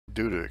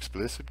Due to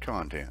explicit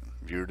content,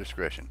 viewer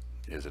discretion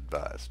is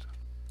advised.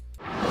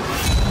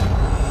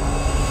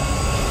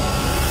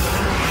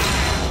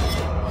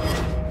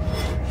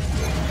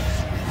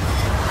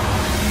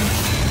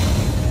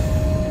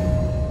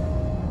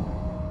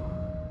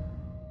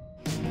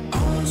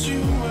 Aren't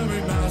you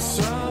worried about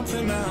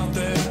something out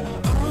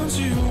there? Aren't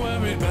you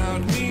worried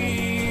about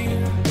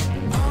me?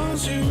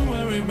 Aren't you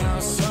worried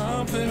about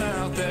something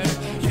out there?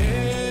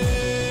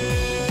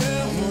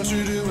 Yeah, what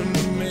you doing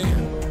to me?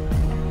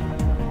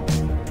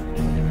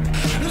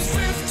 There's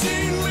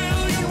 15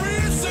 million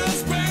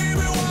reasons,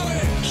 baby, why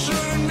they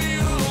shouldn't be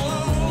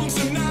alone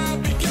tonight.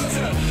 Because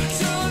you're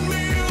telling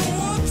me you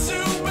want to,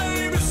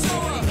 baby, so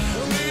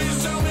please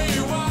tell me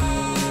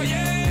why,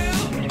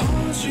 yeah.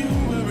 Aren't you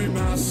worried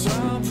about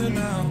something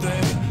out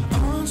there?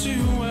 Aren't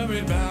you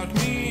worried about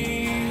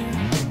me?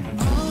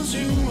 Aren't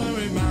you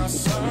worried about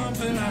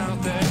something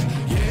out there?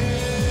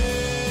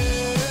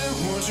 Yeah,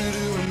 what you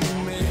doing to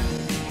me?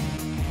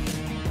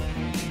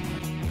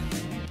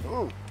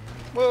 Oh,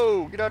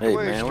 whoa, get out the Hey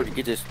way. man, where'd you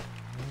get this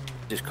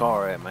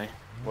car at, man?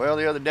 Well,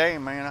 the other day,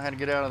 man, I had to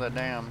get out of that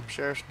damn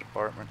sheriff's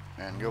department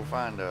and go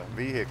find a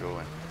vehicle,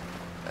 and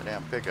that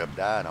damn pickup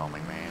died on me,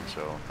 man,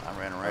 so I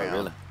ran around. Oh,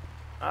 really?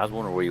 I was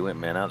wondering where you went,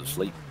 man. I was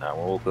asleep. I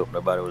woke up,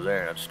 nobody was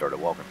there, and I just started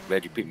walking.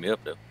 Glad you picked me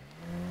up, though.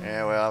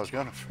 Yeah, well, I was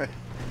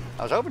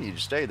hoping you'd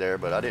stay there,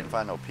 but I didn't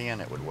find no pin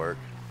that would work,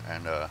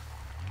 and,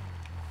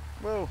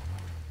 whoa.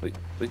 We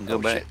can go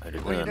back. Shit. I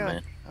just What are you done, doing?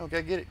 man.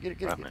 Okay, get it.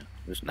 Right, man.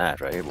 This nice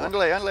right here, boy.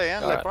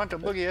 Andale, Alright. pronto,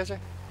 boogie, ese. Say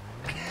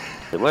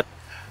what?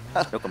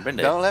 No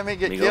comprende. Don't let me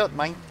get Amigo. killed,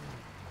 man.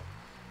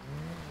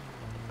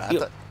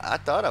 I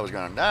thought I was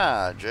gonna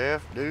die,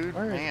 Jeff, dude.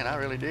 Alright. Man, I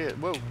really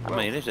did. Whoa, whoa.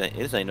 I mean,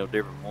 this ain't no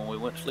different from when we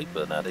went to sleep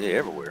the other night. They're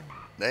everywhere.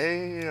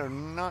 They are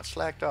not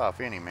slacked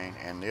off any, man.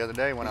 And the other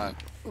day when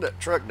that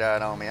truck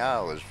died on me,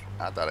 I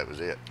thought it was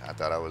it. I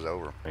thought I was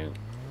over. I mean,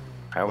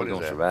 how are we What is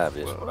gonna that? survive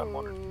this? Is what I'm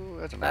wondering. Whoa,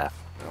 that's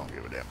enough. I don't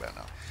give a damn about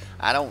now.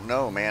 I don't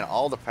know, man.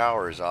 All the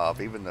power is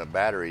off, even the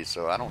batteries.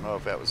 So I don't know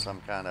if that was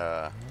some kind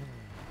of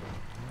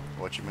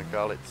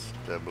whatchamacallit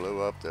to blow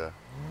up the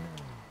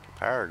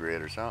power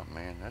grid or something,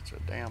 man. That's a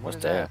damn. What's What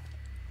is that?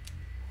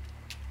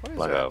 What is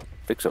Like that? a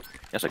fix-up.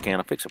 That's a can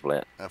of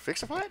fix-a-flat. A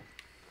fix-a-flat?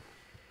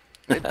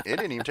 It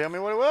didn't even tell me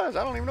what it was.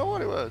 I don't even know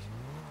what it was.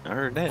 I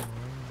heard that.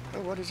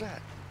 Oh, what is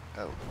that?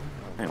 Oh,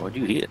 Man, what'd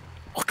you hit?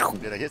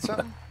 did I hit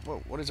something?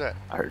 Whoa, what is that?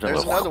 I heard something.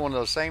 There's another one of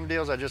those same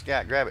deals I just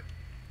got. Grab it.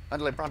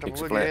 Andale pronto,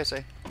 Fix-a-flat. ese.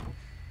 It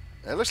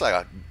looks like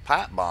a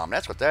pipe bomb.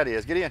 That's what that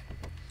is. Get in.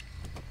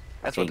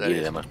 That's what can't that get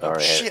it. is. I must Oh,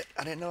 already have shit. it.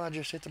 I didn't know I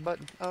just hit the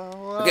button.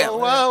 Oh, Look out,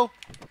 whoa, whoa.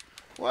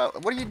 Whoa,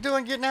 what are you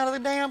doing getting out of the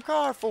damn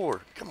car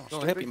for? Come on,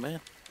 Gonna stupid. help you, man.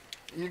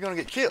 You're going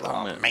to get killed. Oh,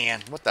 Oh, man.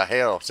 man. What the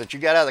hell? Since you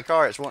got out of the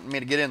car, it's wanting me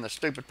to get in the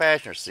stupid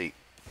passenger seat.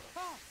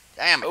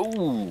 Damn it.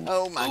 Ooh.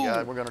 Oh, my Ooh.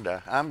 God. We're going to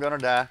die. I'm going to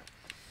die.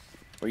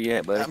 Where you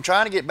at, buddy? I'm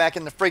trying to get back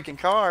in the freaking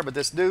car, but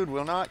this dude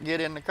will not get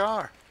in the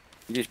car.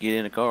 You just get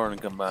in the car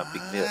and come by and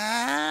pick me up.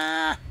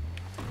 Ah.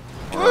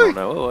 Oh,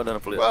 no. Oh, I done a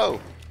flip. Whoa.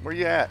 Where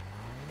you at?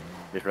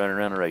 Just running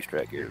around the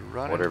racetrack here.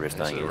 Running. Whatever this Is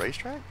thing it a is.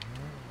 racetrack?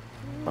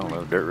 I don't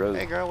know, dirt road.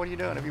 Hey, girl, what are you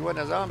doing? If you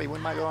wasn't a zombie, we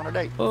might go on a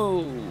date.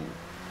 Oh.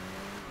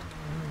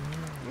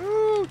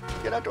 Woo,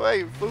 get out the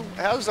way, fool.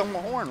 How does the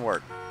horn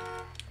work?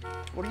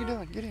 What are you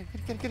doing? Get in.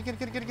 Get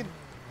in.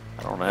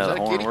 I don't know Was how that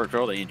the a horn kitty? works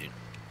or the engine.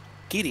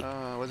 Kitty.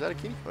 Was that a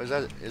kitty?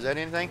 Is that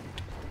anything?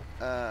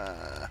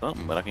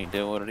 Something, but I can't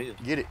tell what it is.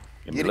 Get it.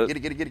 Give me Get a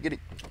it. look. Get it.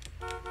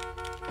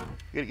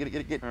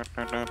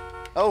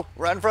 Oh,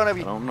 right in front of I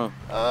you. don't know.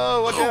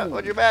 Oh, watch out.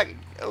 Watch your back.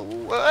 Oh,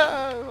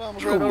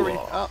 almost ran over you.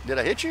 Ooh. Oh, did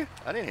I hit you?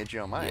 I didn't hit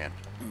you on my end.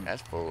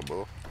 That's full of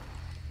bull.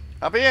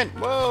 Hop in.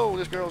 Whoa,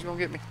 this girl's going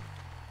to get me.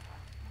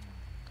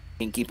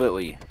 Can't keep up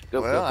with you.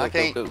 Go, Well, go, I go,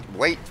 can't go, go.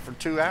 wait for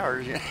 2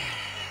 hours.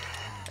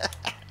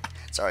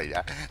 Sorry,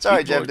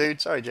 Jeff, dude.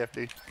 Sorry, Jeff,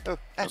 dude. Oh,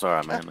 That's all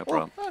right, man. No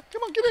problem.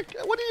 come on, get in.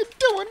 What are you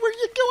doing? Where are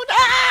you going?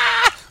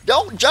 Ah!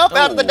 Don't jump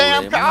out of the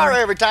damn Holy car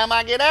man. every time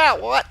I get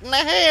out. What in the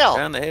hell?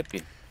 Trying to help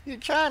you. You're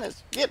trying to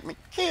get me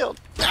killed.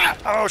 Ah,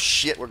 oh,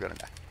 shit. We're going to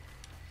die.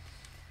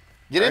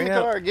 Get in Hurry the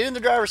up. car. Get in the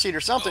driver's seat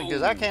or something,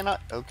 because I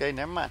cannot. Okay,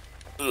 never mind.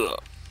 Ugh.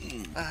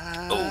 Get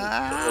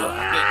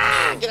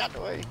out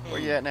the way. Where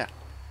you at now?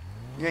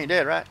 You ain't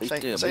dead, right? Be Say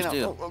still, be no.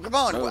 still. Oh, come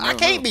on. No, I no,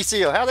 can't no. be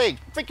sealed. How they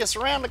freaking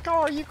surround the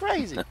car? Are you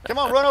crazy? Come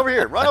on, run over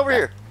here. Run over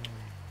here.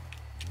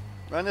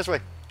 Run this way.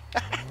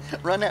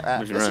 Run that.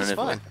 We should This run is this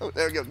fun. way. Oh,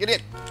 there we go. Get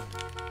in.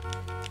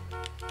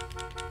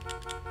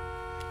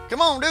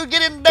 Come on, dude.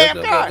 Get in the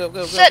damn car.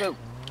 Go. Sit.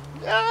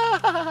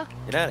 Ah.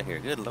 Get out of here.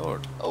 Good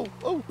Lord. Oh.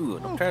 Ooh,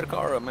 don't tear the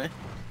car up, man.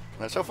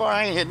 Well, so far,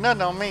 I ain't hit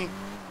nothing on me.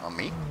 On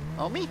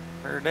me?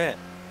 Heard that.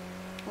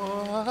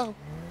 Whoa.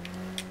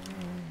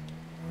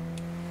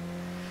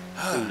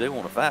 Ooh, they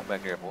want to fight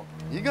back there, boy.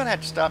 You're going to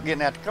have to stop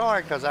getting out the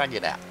car because I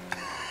get out.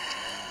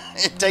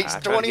 It takes I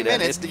try to 20 get out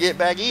minutes it. to get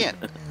back in.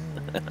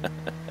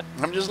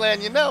 I'm just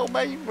letting you know,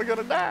 man, we're going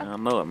to die. I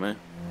know it, man.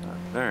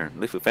 Darn, at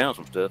least we found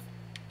some stuff.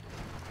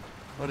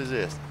 What is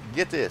this?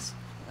 Get this.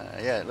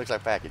 Yeah, it looks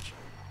like package.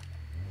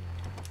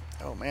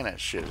 Oh, man, that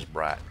shit is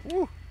bright.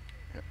 Woo.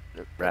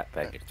 Right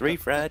package. 3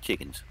 fried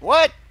chickens.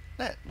 What?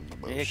 That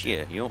Heck bullshit.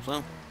 yeah. You want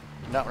some?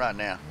 Not right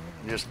now.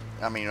 I just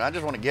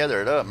want to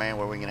gather it up, man,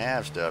 where we can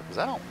have stuff, because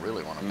I don't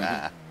really want to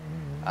die.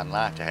 I'd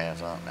like to have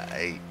something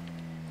to eat.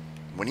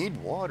 We need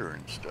water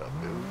and stuff,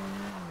 dude.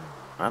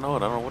 I know it. I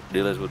don't know what the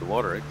deal is with the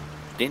water. It's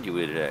stingy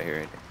with it out here,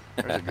 ain't it?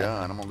 There's a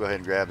gun. I'm going to go ahead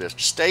and grab this.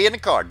 Stay in the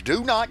car.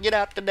 Do not get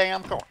out the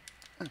damn car.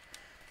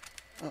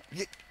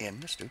 Get in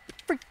the stupid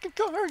freaking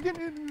car. Get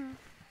in.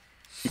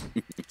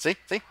 See?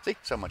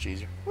 So much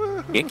easier.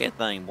 Get that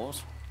thing,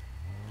 boys.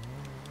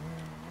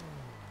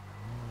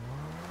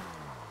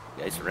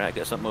 Yeah, they surround.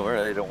 Got something over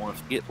there they don't want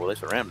us to get. Well, they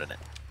surrounding it.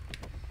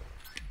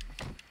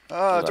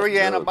 Oh, 3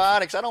 drugs.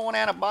 antibiotics. I don't want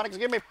antibiotics.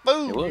 Give me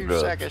food, was you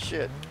drugs. sack of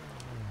shit.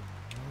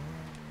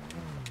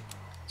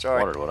 Sorry.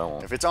 Water's what I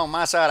want. If it's on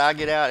my side, I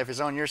get out. If it's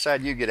on your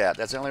side, you get out.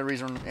 That's the only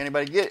reason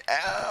anybody get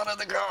out of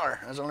the car.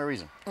 That's the only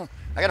reason. I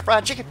got a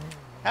fried chicken.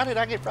 How did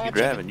I get fried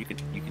You're chicken? driving.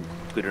 You can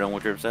put it on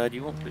whichever side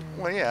you want to.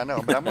 Well, yeah, I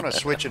know, but I'm going to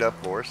switch it up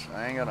for us.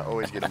 I ain't going to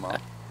always get them on.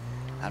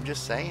 I'm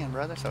just saying,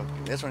 brother. So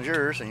this one's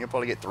yours, and you'll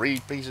probably get 3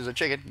 pieces of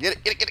chicken. Get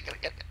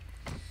it.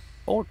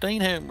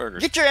 14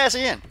 hamburgers. Get your ass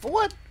in. For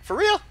what? For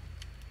real?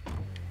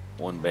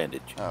 1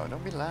 bandage. Oh,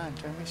 don't be lying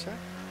to me, sir.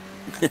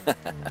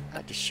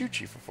 I'd just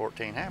shoot you for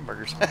 14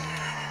 hamburgers.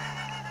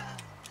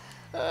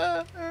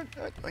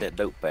 That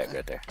dope pack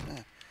right there.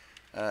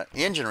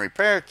 Engine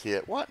repair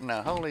kit. What in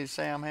the holy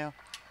Sam hell?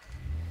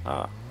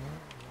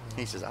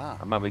 He says,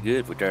 That might be good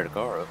if we tear the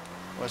car up.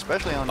 Well,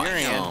 especially on your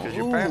end, because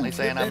you're Ooh, apparently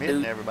saying flip I'm that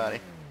hitting dude. everybody.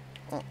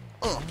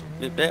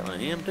 Flip that one,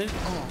 him too.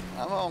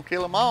 I'm gonna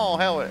kill them all.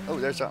 Hell, oh,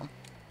 there's something.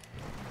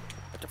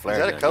 That's a Is flare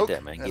that a gun. Coke? Get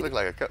that, man. That Get looked it.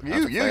 like a Coke.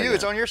 That's a flare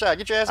It's gun. on your side.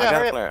 Get your ass I out. got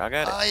Hurry a up. flare. I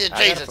got it. Oh, yeah, I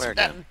got a Jesus. flare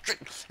gun.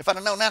 If I'd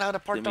have known that, I'd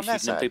have parked Didn't on we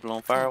that shoot them side. people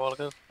on fire a while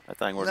ago? That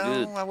thing worked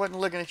No, good. I wasn't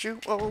looking at you.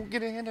 Oh,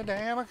 get in the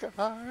damn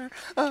car.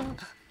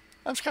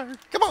 I'm scared.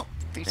 Come on.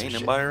 Piece of Ain't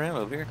shit. nobody around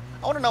over here.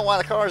 I want to know why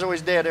the car's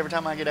always dead every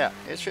time I get out.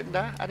 It shouldn't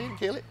die. I didn't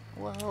kill it.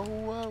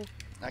 Whoa.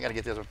 I got to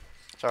get this one.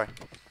 Sorry.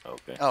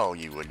 Okay. Oh,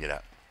 you would get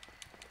out.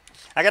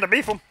 I got to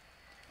beef them.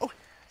 Oh,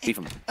 Beef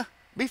them.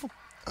 beef them.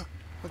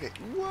 Okay.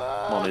 I'm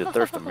Whoa. gonna need a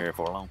thirsting mirror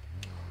for long.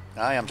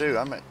 I am too.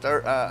 I'm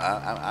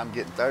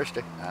getting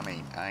thirsty.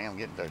 I am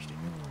getting thirsty.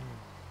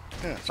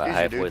 Yeah, About excuse me,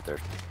 halfway dude.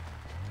 thirsty.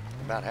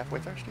 About halfway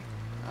thirsty?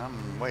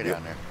 I'm way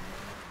down there.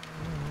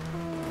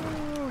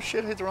 Oh,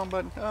 shit, I hit the wrong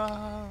button.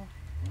 Oh.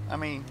 I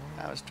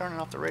was turning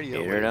off the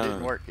radio. Get But it it on.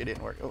 didn't work. It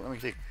didn't work. Oh, let me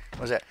see.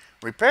 What was that?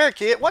 Repair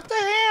kit? What the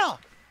hell?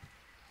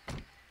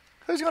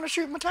 Who's going to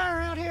shoot my tire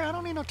out here? I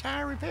don't need no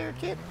tire repair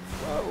kit.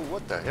 Whoa,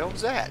 what the hell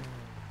was that?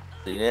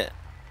 See that?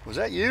 Was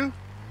that you?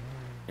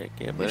 Heck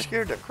yeah, You buddy.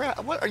 scared the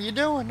crap. What are you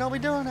doing? Don't be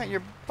doing that.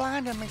 You're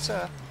blinding me,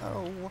 sir.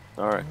 Oh.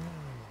 Alright.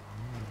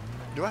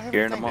 Do I have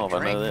Scaring anything them to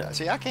off, I know drink? that.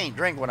 See, I can't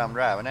drink when I'm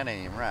driving. That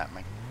ain't even right,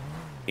 man.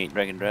 Can't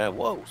drink and drive.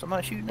 Whoa,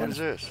 somebody shooting What at is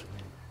us. this?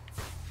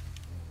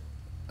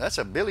 That's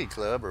a billy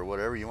club or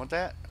whatever. You want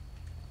that?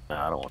 No,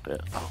 I don't want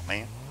that. Oh,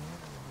 man.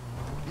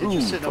 You're Ooh,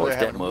 just sitting over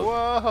there torch that having...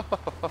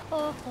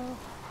 Whoa.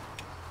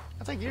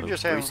 I think you're Little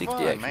just having 360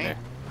 fun, action man. there.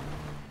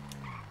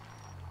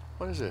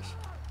 What is this?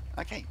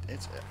 I can't.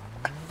 It's...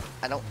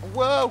 I don't...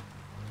 Whoa.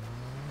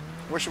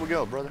 Where should we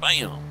go, brother?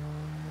 Bam!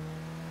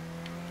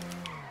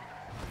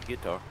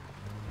 Guitar.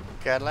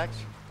 Cadillacs?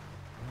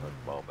 Or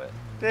ball bat.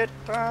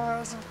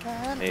 Guitars and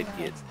Cadillacs. Head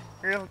kids.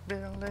 Real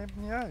building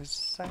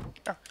yours.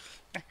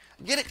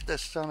 Get it, the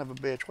son of a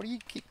bitch. What do you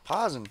keep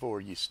pausing for,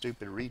 you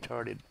stupid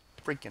retarded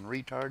freaking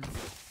retard?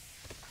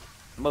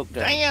 Smoke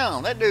time.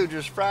 Damn, that dude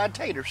just fried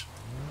taters.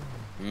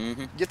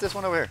 Mm-hmm. Get this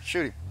one over here.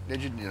 Shoot him.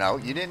 Did you? No,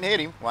 you didn't hit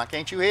him. Why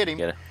can't you hit him?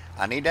 Get it.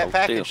 I need that Hold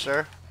package, still.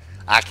 sir.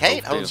 I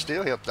can't Hold hold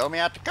still. He'll throw me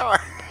out the car.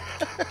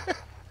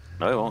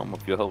 No, I'm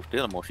if you hold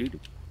still, I'm gonna shoot him.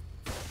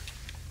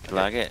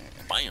 Like that.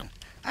 Bam!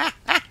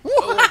 Woo.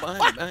 Oh,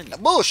 behind you.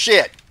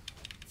 Bullshit.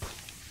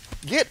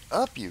 Get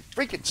up, you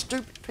freaking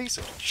stupid piece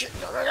of shit.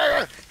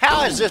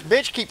 How does this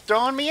bitch keep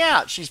throwing me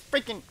out? She's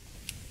freaking...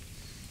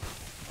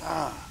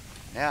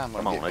 now I'm going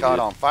Come to on, get that's caught good.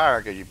 on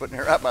fire because you're putting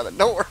her right by the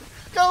door.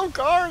 Go,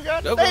 car,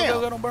 goddamn.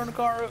 Go, don't burn the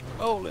car up.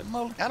 Holy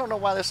moly. I don't know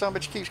why this son of a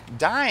bitch keeps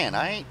dying.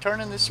 I ain't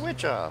turning the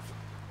switch off.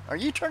 Are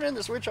you turning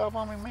the switch off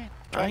on me, man?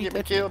 Trying to ain't get me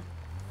touching killed?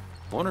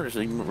 Wonder if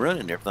even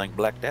running, everything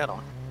blacked out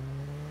on.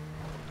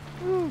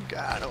 Ooh,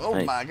 God. Oh,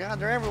 Hey. my God.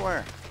 They're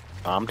everywhere.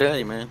 I'm telling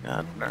you, man.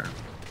 God darn.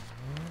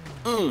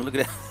 Look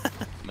at that.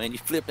 Man, you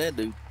flipped that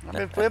dude. I've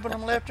been flipping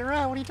them left and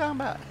right. What are you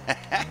talking about?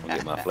 I'm gonna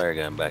get my flare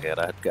gun back out.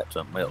 I got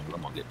something else, but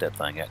I'm gonna get that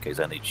thing out in case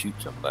I need to shoot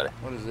somebody.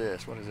 What is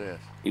this? What is this?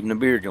 Even the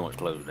beer joint's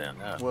closed down.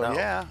 God, Well, no.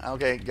 yeah.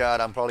 Okay, God,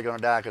 I'm probably going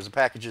to die because the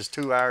package is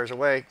 2 hours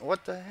away.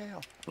 What the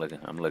hell?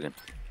 I'm looking.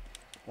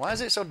 Why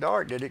is it so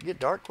dark? Did it get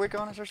dark quick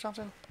on us or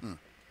something?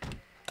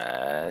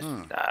 I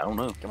don't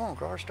know. Come on,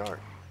 car,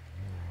 start.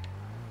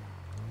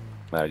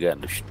 Might have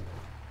gotten the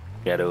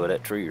shadow of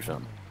that tree or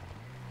something.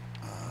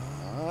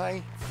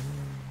 Aye.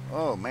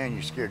 Oh, man,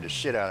 you scared the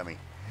shit out of me.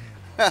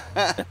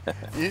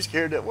 You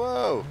scared that.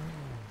 Whoa.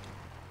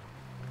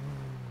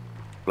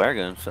 Flare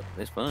gun,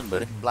 it's fun,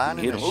 buddy.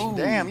 Blinding You the hit 'em. Ooh,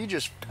 damn, you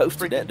just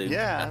toasted that dude.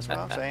 Yeah, that's what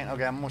I'm saying.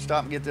 Okay, I'm going to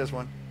stop and get this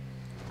one.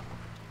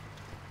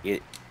 Get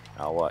it.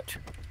 I'll watch.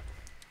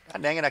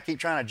 God dang it! I keep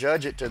trying to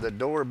judge it to the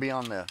door be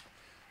on the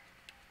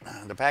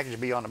package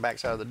be on the back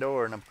side of the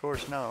door, and of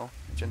course no,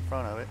 it's in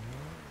front of it.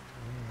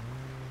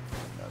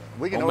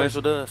 We can Don't always.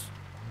 mess with us.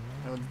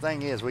 The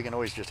thing is, we can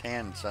always just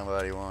hand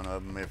somebody one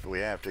of them if we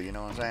have to. You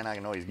know what I'm saying? I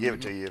can always give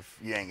it to you if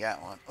you ain't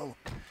got one. Oh,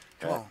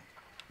 come on!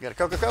 You got a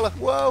Coca-Cola?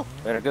 Whoa!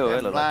 Better go.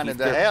 That blinded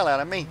the hell out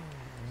of me.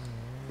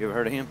 You ever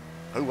heard of him?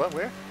 Who? What?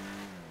 Where?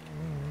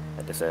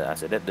 I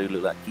said that dude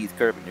looked like Keith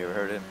Urban. You ever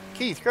heard of him?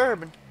 Keith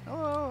Urban.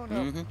 Oh no.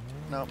 Mm-hmm.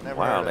 Nope, never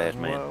Wild heard of ass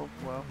him. man.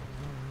 Whoa.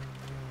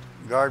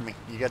 Guard me.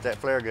 You got that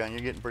flare gun.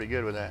 You're getting pretty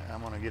good with that.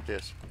 I'm gonna get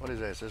this. What is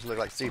this? This looks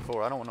like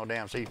C4. I don't want no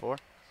damn C4.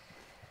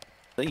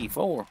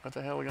 C4. What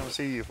the hell are we gonna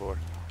see you for?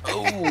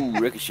 Oh,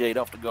 ricocheted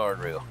off the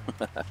guardrail.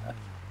 All right,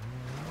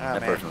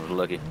 That man. person was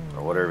lucky,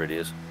 or whatever it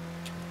is.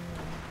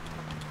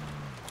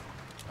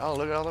 Oh,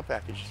 look at all the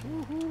packages.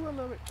 Woohoo, I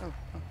love it. Oh.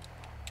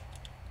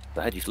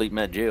 So how'd you sleep in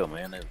that jail,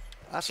 man?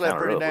 I slept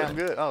Kinda pretty rough, damn wasn't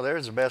good. Oh,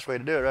 there's the best way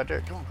to do it right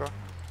there. Come on, Carl.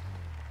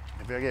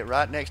 If you get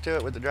right next to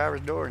it with the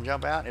driver's door and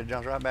jump out, it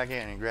jumps right back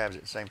in and grabs it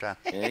at the same time.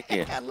 Heck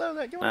yeah. I love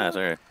that. Come on. Nice,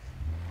 sir.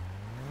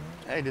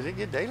 Hey, did it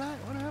get daylight?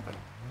 What happened?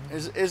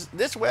 Is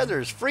this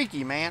weather is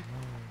freaky, man?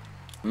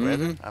 Mm-hmm.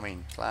 Weather? I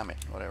mean, climate,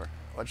 whatever.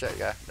 Watch that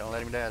guy. Don't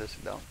let him die. This.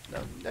 Don't.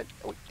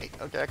 Oh, hey,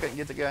 okay, I couldn't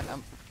get the gun.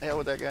 I'm hell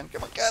with that gun.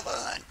 Come on, come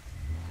on.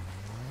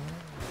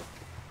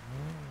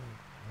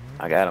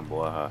 I got him,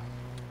 boy.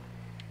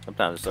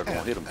 Sometimes it's starting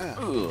to hit him.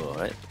 Ugh,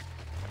 right?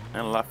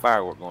 And a lot of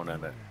firework going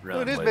down that Look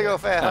runway. at this big old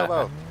fat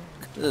hobo.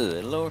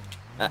 Good Lord.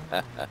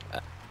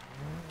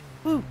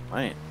 Whew,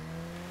 man.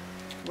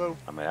 Whoa.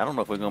 I mean, I don't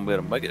know if we're going to be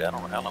able to make it. I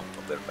don't know how long we're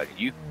going to be able to make it.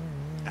 You?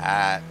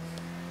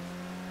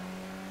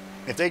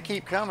 If they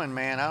keep coming,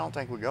 man, I don't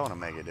think we're going to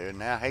make it, dude.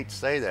 Now, I hate to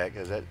say that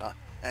because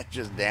that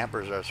just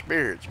dampers our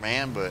spirits,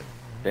 man, but...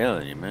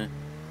 Telling you, man.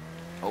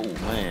 Oh,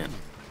 man.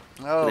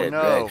 Oh, Look at that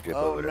no. drag strip Oh,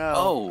 over there. no.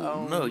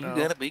 Oh, no. You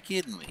got to be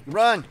kidding me.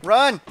 Run,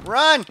 run,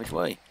 run. Which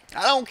way?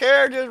 I don't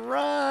care. Just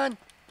run.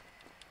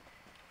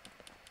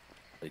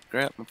 Holy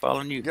crap, I'm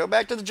following you. Go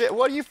back to the jail.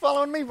 What are you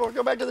following me for?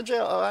 Go back to the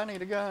jail. Oh, I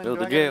need a gun. Go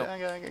to the I jail.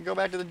 gotta go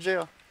back to the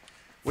jail.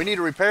 We need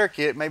a repair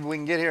kit. Maybe we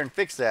can get here and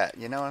fix that.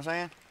 You know what I'm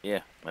saying?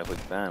 Yeah, if we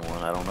can find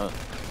one, I don't know.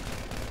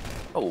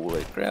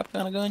 Holy crap, what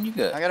kind of gun you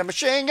got? I got a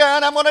machine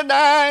gun. I'm gonna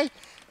die.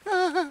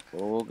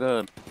 Oh,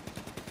 God.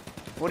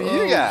 What do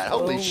you got? Oh.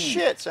 Holy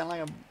shit. Sound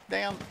like a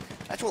damn...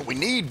 That's what we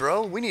need,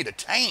 bro. We need a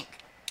tank.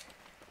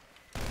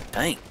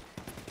 Tank.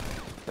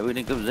 Maybe we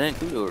need to go to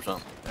Zancudo or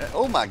something.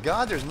 Oh my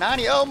God, there's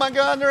 90. Oh my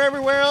God, they're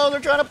everywhere. Oh,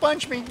 they're trying to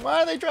punch me.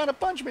 Why are they trying to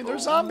punch me? They're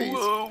zombies.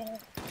 Whoa.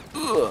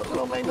 That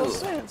don't make no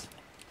sense.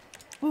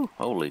 Whew,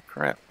 holy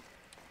crap.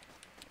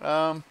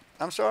 I'm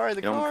sorry,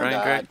 the You on the car train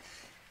died.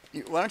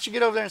 track? Why don't you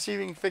get over there and see if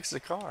you can fix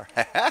the car?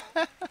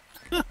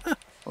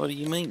 What do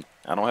you mean?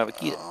 I don't have a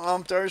kit. Oh,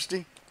 I'm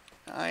thirsty.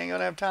 I ain't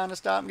gonna have time to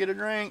stop and get a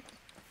drink.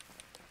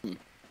 You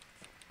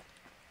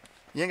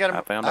ain't got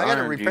I found the I got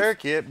a iron repair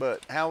juice. kit,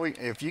 but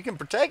if you can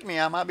protect me,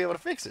 I might be able to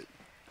fix it.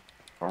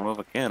 I don't know if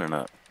I can or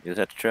not. You just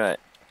have to try it.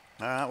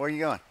 All right, where you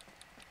going?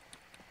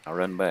 I'll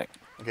run back.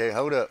 Okay,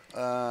 hold up. If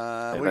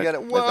We I- got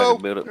it. if I Whoa!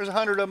 can build it. There's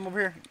 100 of them over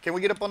here. Can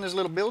we get up on this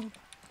little building?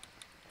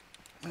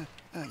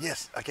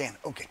 Yes, I can.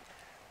 Okay.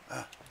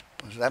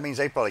 So that means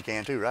they probably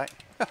can too, right?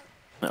 I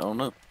don't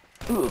know.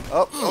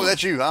 Oh,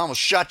 that's you. I almost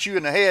shot you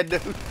in the head,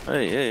 dude.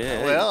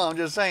 Hey. Well, I'm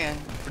just saying,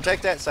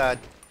 protect that side.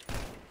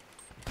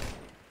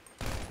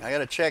 I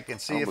gotta check and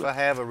see if I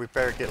have a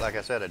repair kit like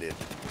I said I did.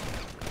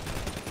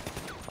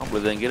 I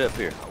believe they can get up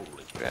here.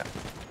 Holy crap.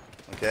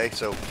 Okay,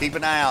 so keep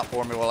an eye out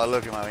for me while I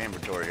look at my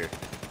inventory here.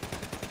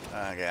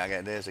 Okay, I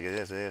got this,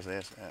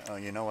 this. Oh,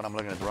 you know what? I'm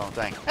looking at the wrong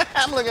thing.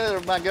 I'm looking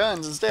at my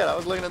guns instead. I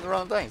was looking at the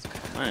wrong things.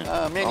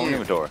 Man, Menu. wrong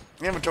inventory.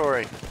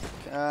 Inventory.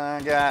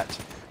 I got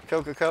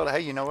Coca-Cola.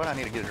 Hey, you know what? I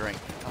need to get a drink.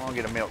 I'm gonna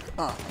get a milk.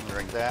 I'm gonna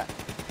drink that.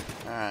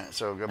 All right,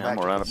 so go Man, back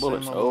I'm to out of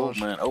bullets. Oh, consumables.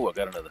 man. Oh, I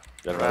got another.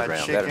 Got Fried another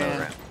round. Got another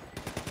chicken.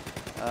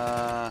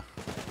 round.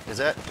 Is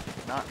that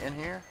not in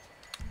here?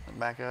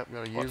 Back up.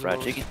 Go to What, usables.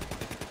 fried chicken?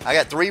 I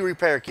got 3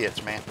 repair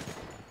kits, man.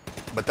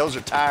 But those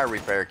are tire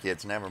repair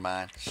kits. Never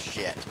mind.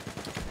 Shit.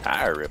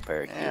 Tire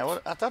repair kit. Yeah,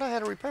 I thought I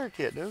had a repair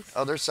kit, dude.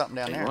 Oh, there's something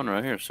down Take there. one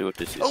right here and see what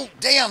this is. Oh,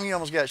 damn, you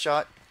almost got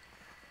shot.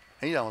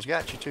 He almost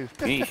got you, too.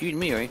 You ain't shooting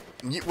me, are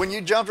you? When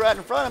you jumped right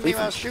in front of me Beef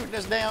when I him. was shooting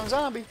this damn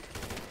zombie.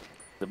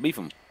 The beef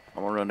 'em.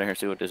 I'm gonna run down here and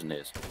see what this one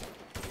is.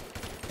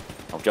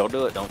 Don't y'all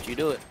do it. Don't you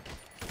do it.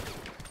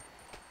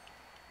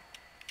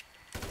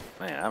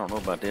 Man, I don't know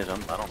about this. I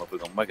don't know if we're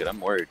gonna make it. I'm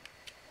worried.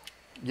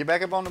 Get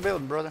back up on the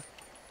building, brother.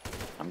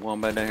 I'm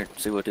going back down here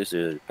to see what this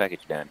is.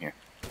 Package down here.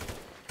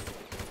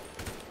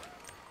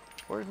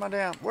 Where's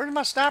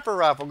my sniper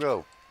rifle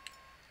go?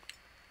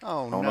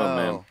 Oh, Don't no. know,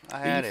 man. I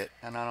had Beef. it,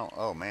 and I don't.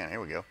 Oh, man,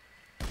 here we go.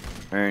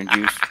 Orange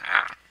juice.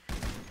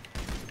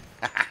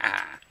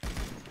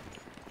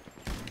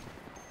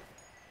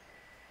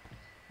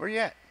 Where you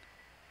at?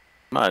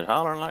 Somebody's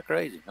hollering like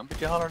crazy. Don't bet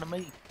you hollering at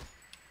me.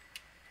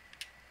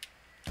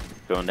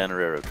 Going down the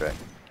railroad track.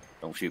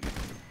 Don't shoot me.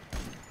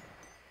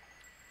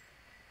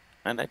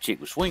 Man, that chick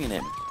was swinging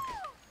at me.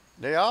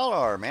 They all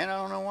are, man. I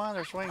don't know why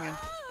they're swinging.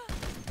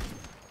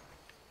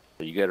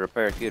 So you got a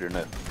repair kit or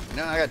no?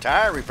 No, I got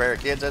tire repair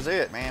kits. That's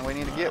it, man. We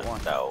need to get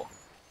one. No.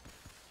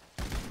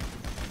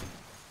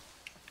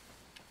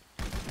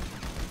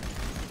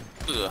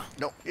 Ugh.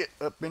 Don't get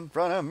up in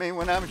front of me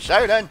when I'm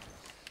shouting.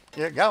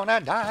 You're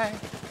gonna die.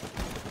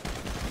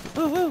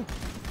 Woo-hoo.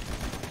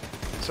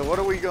 So what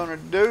are we gonna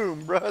do,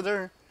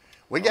 brother?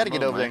 We got to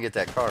get over there and man.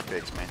 get that car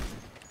fixed, man.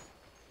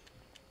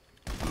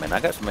 I mean,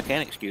 I got some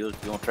mechanic skills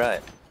if you want to try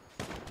it.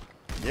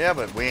 Yeah,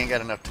 but we ain't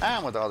got enough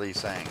time with all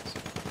these things.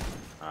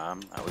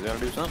 We got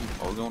to do something.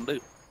 What we going to do?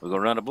 We're going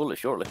to run a bullet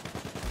shortly.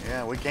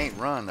 Yeah, we can't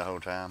run the whole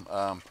time.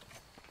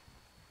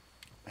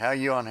 How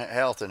you on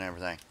health and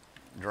everything?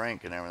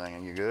 Drink and everything, are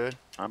you good?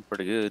 I'm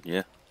pretty good,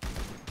 yeah.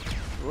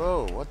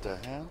 Whoa, what the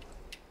hell?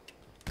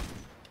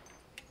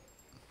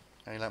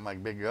 Ain't like my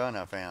big gun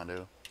I found,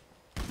 dude.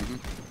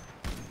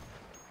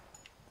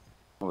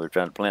 Well, they're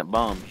trying to plant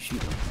bombs. You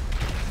shoot them.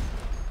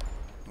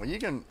 Well, you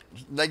can,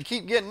 they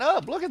keep getting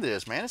up. Look at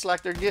this, man. It's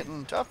like they're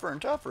getting tougher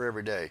and tougher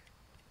every day.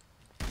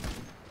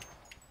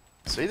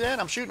 See that?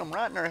 I'm shooting them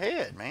right in their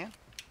head, man.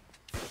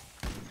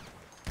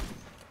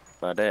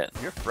 By that.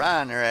 You're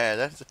frying their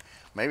ass.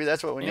 Maybe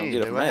that's what we They don't need.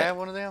 get Do up I mad. have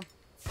one of them?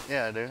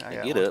 Yeah, I do. I They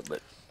got get one. up,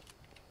 but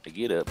they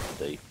get up.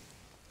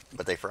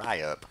 But they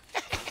fry up.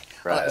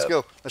 Fry All right, let's up.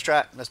 go. Let's try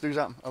it. Let's do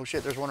something. Oh,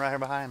 shit. There's one right here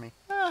behind me.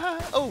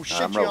 Oh,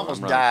 shit. I'm You rolling,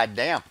 almost I'm died.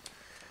 Damn.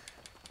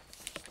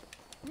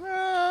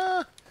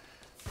 Ah,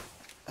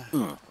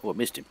 Oh, I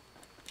missed him.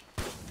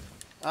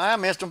 I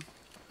missed him.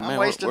 I'm Man,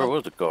 wasting where them.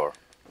 was the car?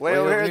 Way Way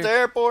over over here at the here?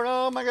 airport.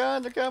 Oh, my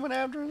God. They're coming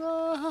after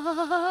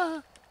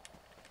us.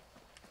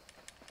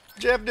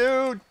 Jeff,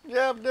 dude.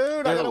 Jeff,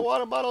 dude. I got a Yo.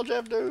 water bottle,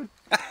 Jeff, dude.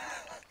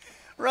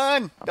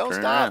 Run. Don't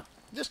turning stop. around.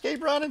 Just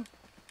keep running.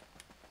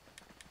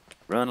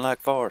 Run like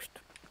Forrest.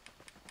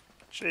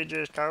 She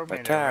just told me A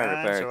to tire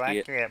run, repair so I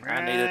kit. kept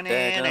I need a running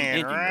daggum and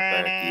engine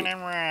repair running kit.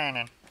 and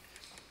running.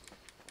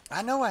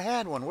 I know I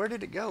had one. Where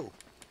did it go?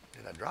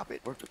 Did I drop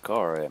it? Where's the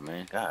car at,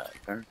 man? God,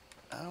 turn.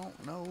 I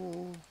don't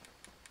know.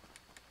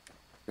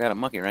 Got a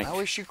monkey wrench. I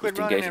wish you quit just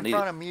in running case I in need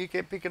front it. of me. You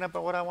kept picking up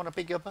on what I want to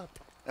pick up.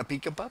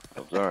 Pick up.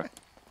 Oh, sorry.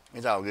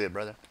 It's all good,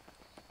 brother.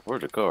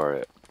 Where's the car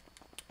at?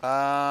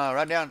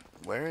 Right down.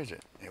 Where is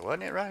it?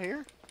 Wasn't it right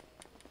here?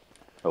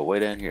 Oh, way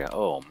down here.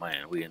 Oh,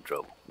 man, we in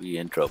trouble. We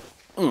in trouble.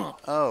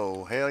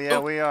 Oh, hell yeah,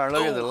 we are.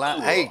 Look at the line.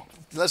 Oh. Hey,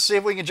 let's see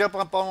if we can jump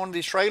up on one of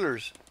these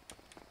trailers.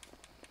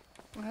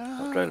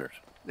 What trailers?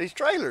 These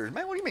trailers,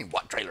 man. What do you mean,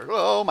 what trailers?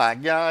 Oh, my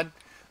God.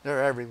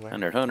 They're everywhere.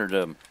 And there's hundreds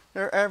of them.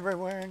 They're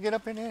everywhere. Get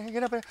up in there.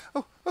 Get up in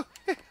there. Oh,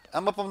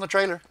 I'm up on the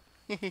trailer.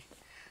 Where'd they go?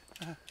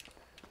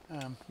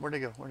 Where'd they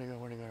go? Where'd they go?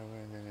 Where'd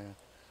they go?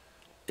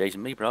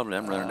 Chasing me, probably.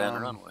 I'm running down the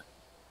runway.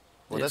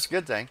 Well, Yes. that's a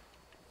good thing.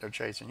 They're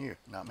chasing you,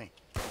 not me.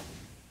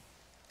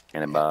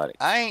 Antibiotic.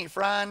 I ain't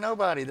frying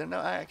nobody.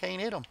 I can't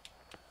hit them.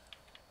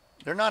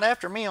 They're not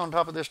after me on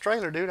top of this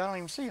trailer, dude. I don't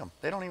even see them.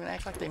 They don't even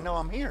act like they know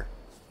I'm here.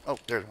 Oh,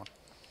 there's one.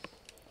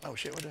 Oh,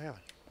 shit. What the hell?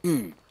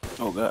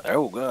 Oh, God.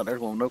 Oh, God. There's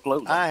one with no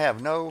clothes on. I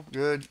have no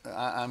good...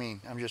 I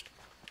mean, I'm just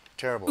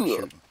terrible at Ugh.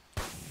 shooting.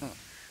 Huh.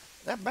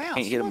 That bounce.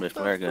 Can't hit them What with the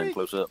a flare gun freak?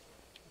 close up.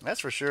 That's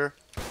for sure.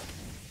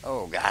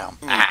 Oh, got him.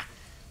 Ah.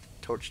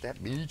 Torch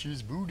that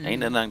bitch's booty.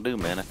 Ain't nothing I can do,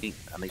 man. I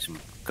need some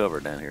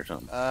cover down here or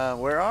something.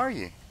 Where are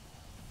you?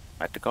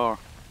 At the car.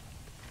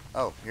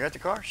 Oh, you're at the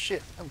car?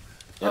 Shit. Oh,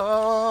 Yep.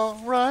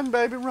 oh, run,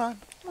 baby, run.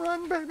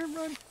 Run, baby,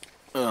 run.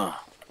 Uh,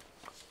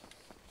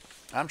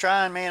 I'm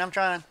trying, man. I'm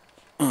trying.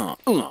 Ooh,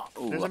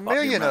 There's I a popped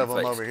million you in of the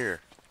them face. over here.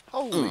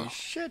 Holy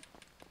shit.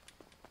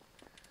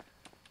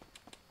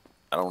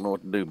 I don't know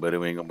what to do, buddy.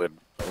 We ain't gonna be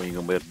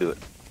able to do it.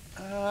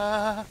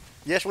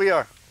 Yes, we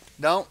are.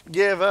 Don't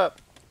give up.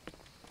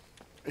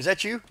 Is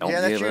that you? Don't yeah,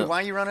 that's give you. up.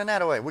 Why are you running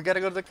that way? We got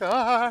to go to the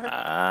car. When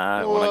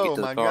I Whoa, get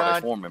to my the car, God.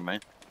 it's for me, man.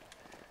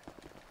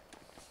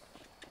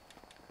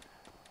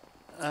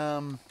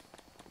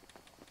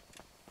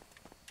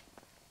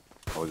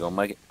 Are we gonna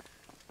make it?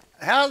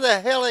 How the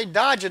hell are they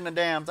dodging the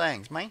damn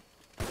things, man?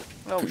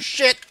 Oh,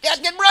 shit. Yes,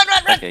 get run.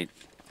 I think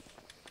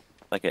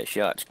that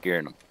shot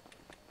scaring them.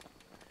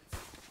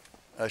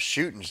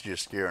 Shooting's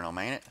just scaring them,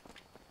 ain't it?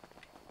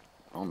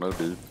 I don't know,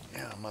 dude.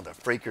 Yeah, mother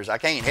freakers. I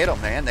can't hit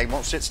them, man. They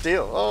won't sit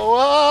still.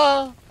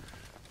 Oh,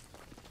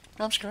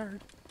 I'm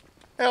scared.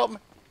 Help me.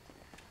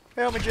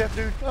 Help me, Jeff,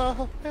 dude.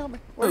 Oh, help me.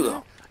 Where's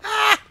Ugh.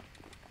 it?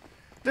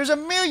 There's a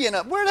million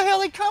of them. Where the hell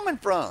are they coming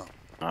from?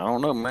 I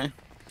don't know, man.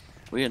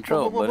 We in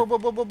trouble, buddy.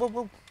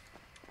 Whoa.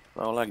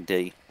 That's all I can tell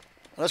you.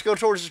 Let's go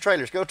towards the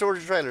trailers. Go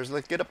towards the trailers.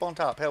 Let's get up on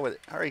top. Hell with it.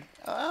 Hurry.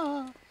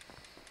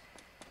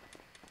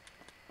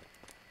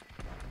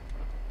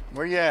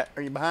 Where you at?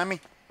 Are you behind me?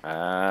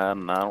 I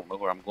don't know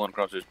where I'm going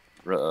across this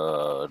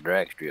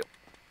drag strip.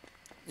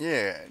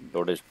 Yeah.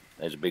 Or there's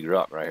a big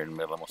rock right here in the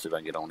middle. I'm gonna see if I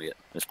can get on it.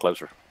 It's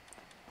closer.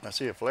 I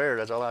see a flare.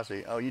 That's all I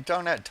see. Oh, you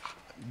talking that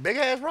big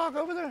ass rock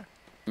over there?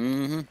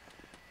 Mm-hmm.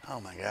 Oh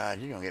my God,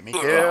 you're gonna get me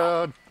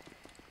killed.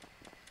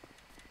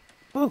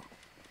 Woo.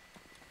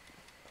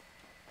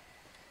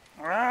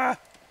 Ah.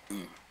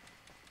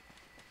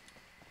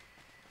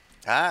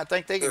 I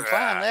think they can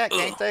climb that,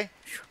 can't they?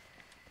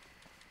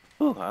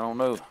 Whew, I don't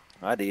know.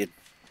 I did.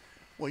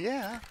 Well,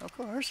 yeah, of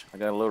course. I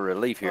got a little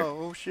relief here.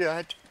 Oh,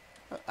 shit.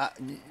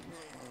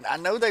 I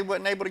know they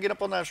wasn't able to get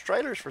up on those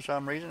trailers for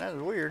some reason. That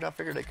was weird. I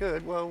figured they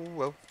could. Whoa,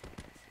 whoa.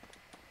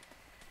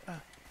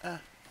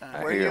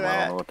 Where hear you them. I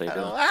don't at? know what they doing.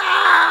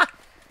 Ah!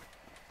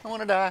 I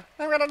want to die.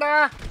 I'm going to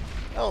die.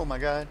 Oh, my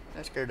God.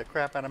 That scared the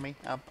crap out of me.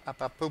 I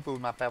poo-pooed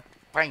my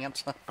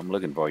pants. I'm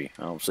looking for you.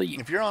 I don't see you.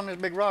 If you're on this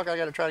big rock, I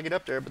got to try to get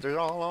up there, but they're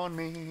all on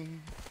me.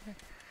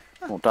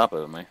 I'm on top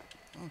of it, man.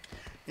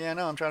 Yeah, I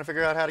know. I'm trying to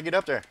figure out how to get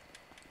up there.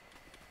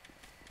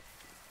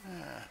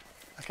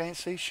 I can't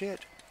see shit.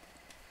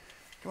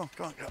 Come on,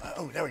 come on.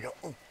 Oh, there we go.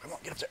 Oh, come on,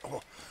 get up there.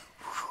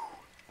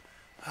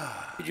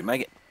 Oh. Did you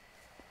make it?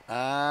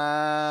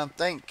 I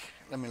think.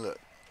 Let me look.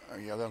 Are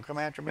y'all gonna come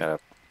after me?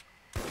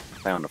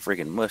 Found a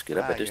freaking musket.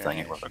 I bet this thing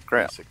ain't worth a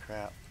crap. Piece of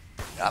crap.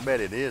 I bet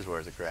it is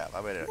worth a crap.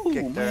 I bet it Ooh,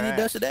 kicked their man, he ass.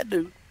 dusted that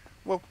dude.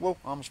 Whoa, whoa!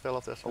 Almost fell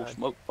off this Oh, side.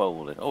 smoke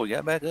pole. Oh, he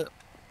got back up.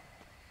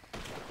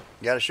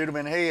 Gotta shoot him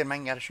in the head,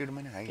 man. Gotta shoot him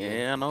in the head.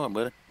 Yeah, I know it,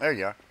 buddy. There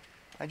you are.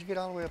 How'd you get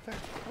all the way up there?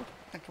 Oh,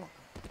 hey, come on.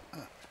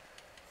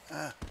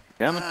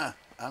 Coming?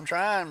 I'm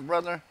trying,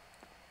 brother.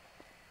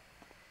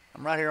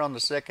 I'm right here on the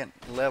second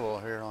level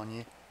here on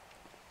you.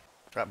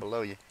 Right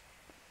below you.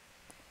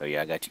 Oh,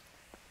 yeah, I got you.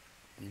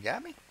 You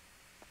got me?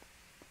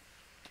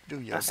 Do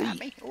you I got see.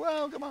 me?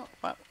 Well, come on.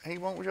 He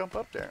won't jump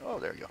up there. Oh,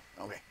 there you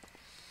go. Okay.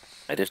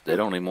 They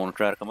don't even want to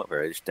try to come up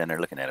there. They just stand there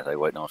looking at it. They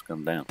waiting on us to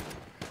come down.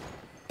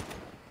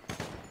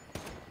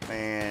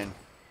 Man,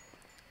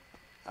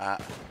 I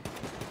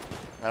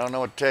don't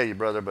know what to tell you,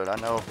 brother, but I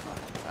know.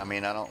 I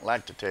mean, I don't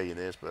like to tell you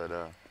this, but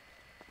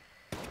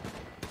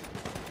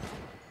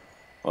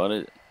What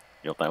is it?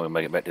 You don't think we'll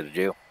make it back to the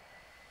jail?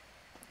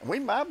 we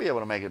might be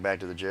able to make it back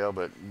to the jail.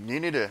 But you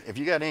need to. If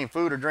you got any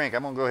food or drink,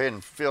 I'm gonna go ahead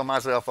and fill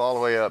myself all the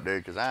way up,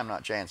 dude, because I'm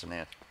not chancing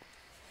this.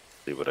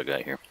 See what I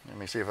got here. Let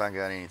me see if I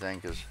got anything,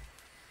 because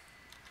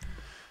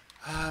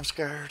I'm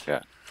scared.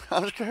 Got,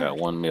 I'm scared. got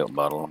one milk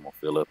bottle. I'm going to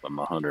fill up. I'm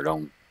 100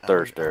 on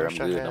thirst there. I'm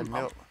wish I good. had I'm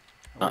milk.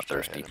 I not wish I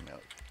had thirsty. a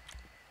milk.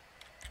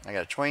 I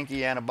got a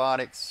Twinkie,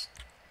 antibiotics,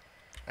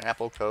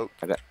 apple, Coke.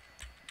 I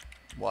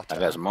water.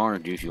 got some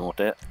orange juice. You want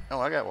that? Oh,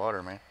 I got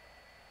water, man.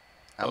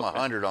 I'm Okay.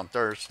 100 on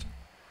thirst.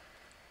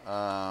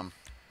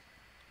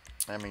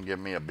 Let me give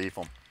me a beef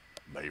 'em.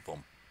 Beef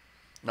 'em.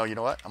 No, you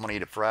know what? I'm gonna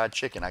eat a fried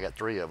chicken. I got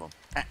 3 of them.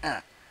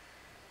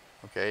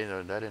 Okay,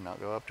 so that did not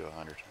go up to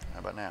 100. How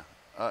about now?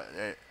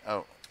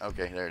 Oh,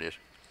 okay, there it is.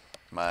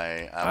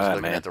 I was Alright,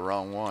 looking man. at the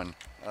wrong one.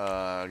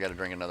 I got to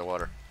drink another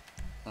water.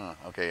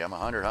 Okay, I'm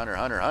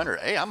 100.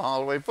 Hey, I'm all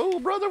the way full,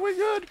 brother. We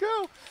good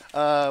to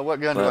go. What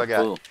gun do I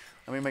got? Cool.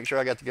 Let me make sure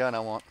I got the gun I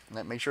want.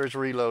 Make sure it's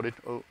reloaded.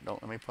 Oh,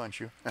 don't let me punch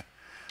you.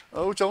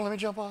 Oh, don't let me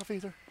jump off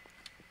either.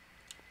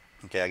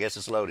 Okay, I guess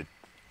it's loaded.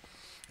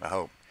 I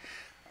hope.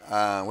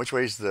 Which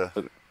way's the...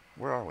 Look.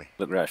 Where are we?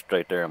 Look right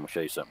straight there. I'm going to show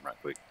you something right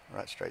quick.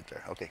 Right straight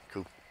there. Okay,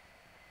 cool.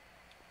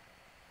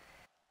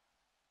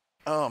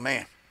 Oh,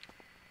 man.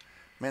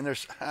 Man,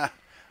 there's...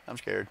 I'm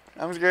scared.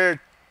 I'm scared.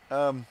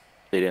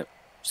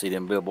 See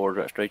them billboards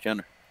right straight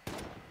yonder?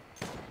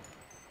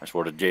 That's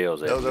where the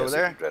jail's at. Those We over gotta see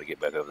if there? we Try to get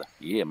back over there.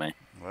 Yeah, man.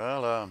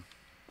 Well,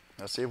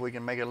 let's see if we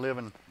can make it a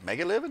living. Make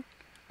it living?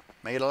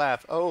 Make it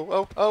alive.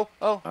 Oh.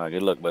 All right,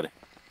 good luck, buddy.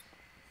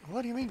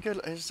 What do you mean good?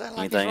 Is that like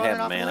Anything he's running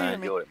happened, off man? and I leaving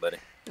me? enjoyed it, buddy.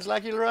 It's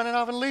like you're running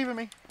off and leaving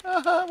me.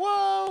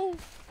 Whoa!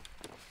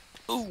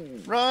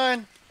 Ooh.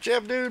 Run!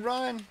 Jeff, dude,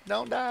 run!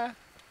 Don't die.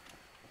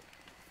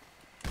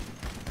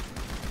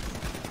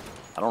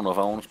 I don't know if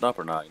I want to stop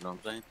or not. You know what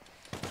I'm saying?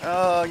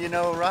 Oh, you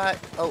know, right.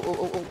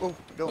 Oh.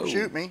 Don't Oh,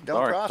 shoot me. Don't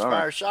sorry,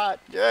 crossfire sorry. shot.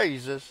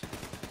 Jesus.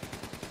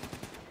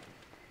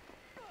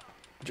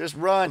 Just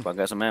run. If I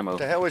got some ammo. What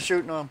the hell was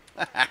shooting them?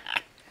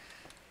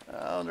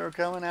 Oh, they're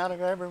coming out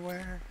of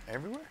everywhere.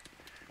 Everywhere?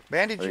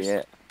 Bandages? Where you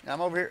at? I'm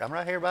over here. I'm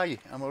right here by you.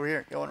 I'm over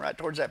here. Going right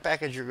towards that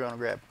package you're going to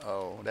grab.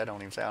 Oh, that don't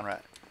even sound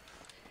right.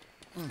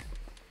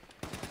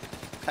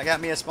 I got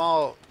me a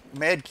small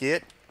med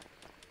kit.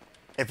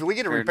 If we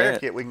get a Where'd repair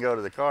that? kit, we can go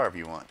to the car if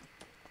you want.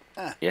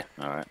 Yeah,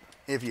 all right.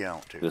 If you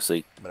want to. We'll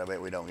see. But I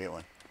bet we don't get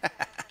one.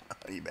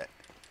 You bet.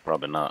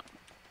 Probably not.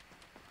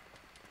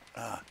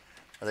 Are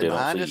they They don't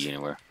behind see us? you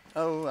anywhere.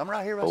 Oh, I'm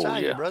right here Oh,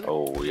 beside yeah. you, brother.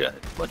 Oh, yeah.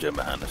 Bunch of them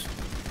behind us.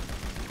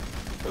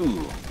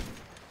 Ooh.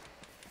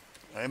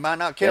 It might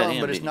not kill Got them,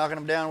 him, but it's didn't knocking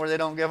them down where they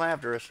don't come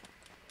after us.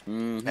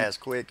 Mm-hmm. As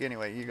quick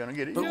anyway. You're gonna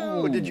get it. Ooh.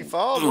 Yo, did you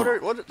fall?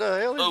 What the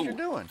hell is you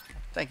doing?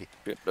 Thank you.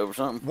 Tripped over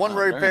something. One Out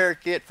there. repair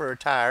kit for a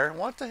tire.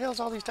 What the hell's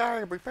all these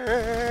tire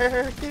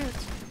repair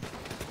kits?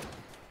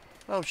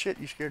 Oh shit!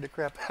 You scared the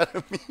crap out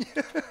of me.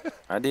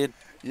 I did.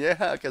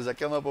 Yeah, because I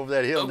come up over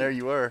that hill and there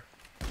you were.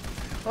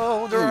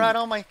 Oh, they're right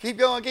on me. Keep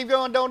going.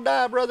 Don't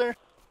die, brother.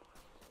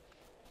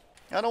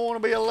 I don't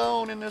want to be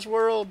alone in this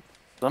world.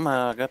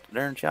 Somehow I got the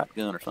darn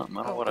shotgun or something.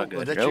 I don't know what I got.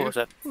 was that Joe, you? was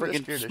that Ooh, that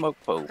freaking scared the smoke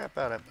pole? Crap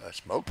out of a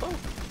smoke pole?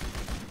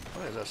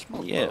 What is a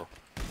smoke Yeah. pole?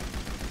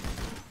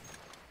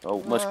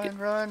 Oh, musket.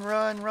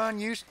 Run,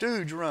 you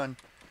stooge, run.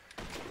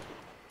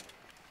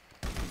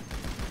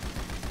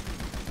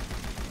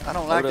 I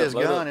don't like this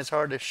Load gun. up. It's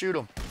hard to shoot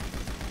them.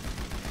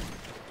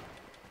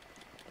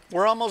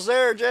 We're almost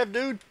there, Jeff,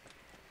 dude.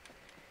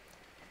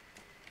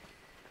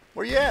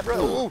 Where you at, bro?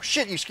 Oh,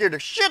 shit, you scared the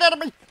shit out of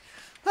me.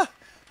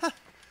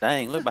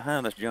 Dang, look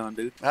behind us, John,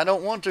 dude. I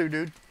don't want to,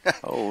 dude.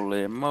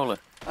 Holy moly.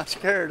 I'm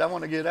scared. I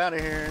want to get out of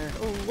here.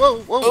 Oh, whoa,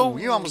 whoa. Oh.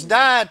 You almost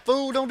died,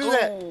 fool. Don't do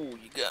that. Oh,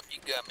 you got me.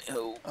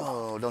 Oh.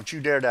 Oh, don't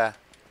you dare die.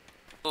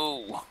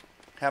 Oh.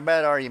 How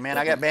bad are you, man?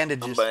 I got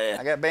bandages. I'm bad.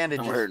 I got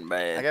bandages. I'm hurting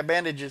bad. I got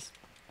bandages.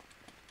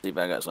 See if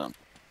I got something.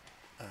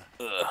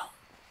 I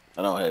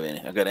don't have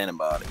any. I got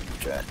antibiotics.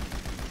 Try.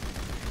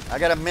 I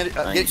got a minute.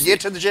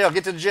 Get to the jail.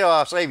 Get to the jail.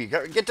 I'll save you.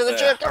 Get to the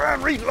jail. Come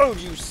on, reload,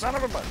 you son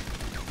of a bitch.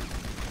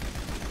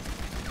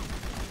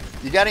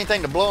 You got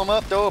anything to blow them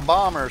up? Throw a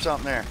bomb or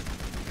something there.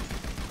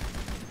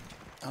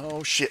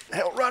 Oh shit!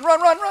 Hell, run!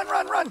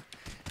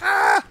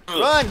 Ah!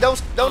 Run!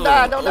 Don't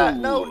die! Don't die!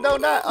 No!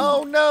 Don't die!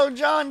 Oh no,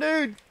 John,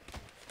 dude!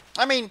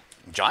 I mean,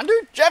 John,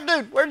 dude, Jeff,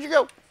 dude, where'd you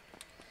go?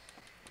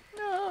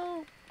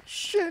 No,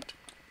 shit.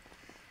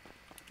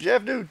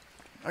 Jeff, dude,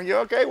 are you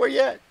okay? Where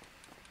you at?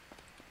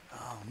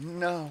 Oh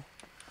no,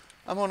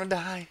 I'm gonna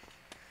die.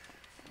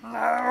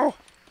 No,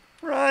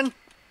 run!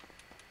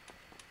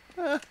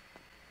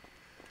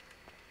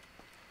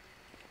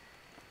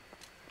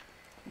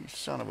 You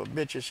son of a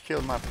bitch just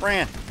killed my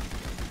friend.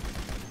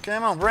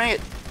 Come on, bring it.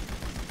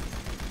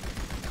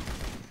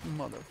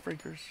 Mother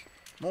freakers.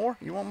 More?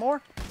 You want more?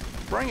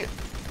 Bring it.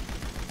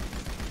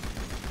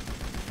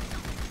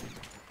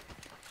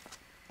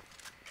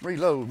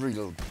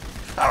 Reload.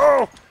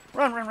 Oh!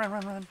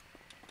 Run.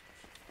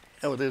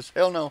 Hell with this.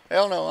 Hell no.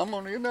 No,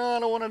 I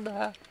don't want to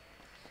die.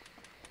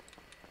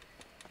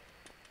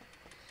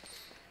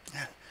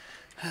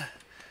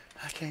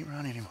 I can't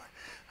run anymore.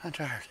 I'm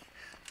tired.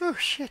 Oh,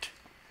 shit.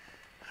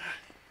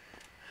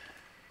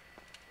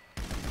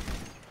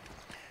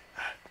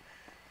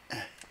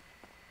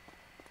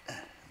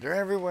 They're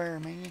everywhere,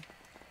 man.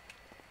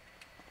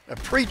 A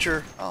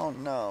preacher? Oh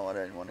no, I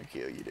didn't want to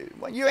kill you, dude.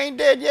 Well, you ain't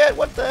dead yet.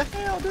 What the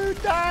hell,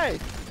 dude? Die.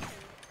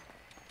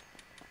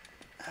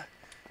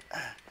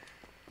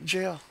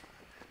 Jail.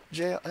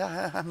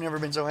 I've never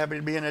been so happy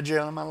to be in a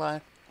jail in my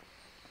life.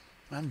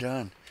 I'm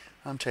done.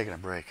 I'm taking a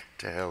break.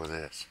 To hell with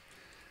this.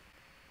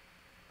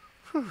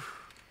 Whew.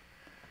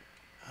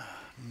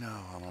 No,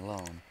 I'm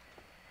alone.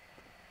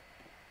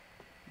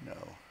 No.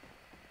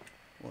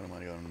 What am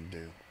I going to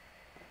do?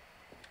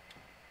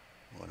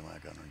 What am I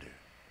going to do?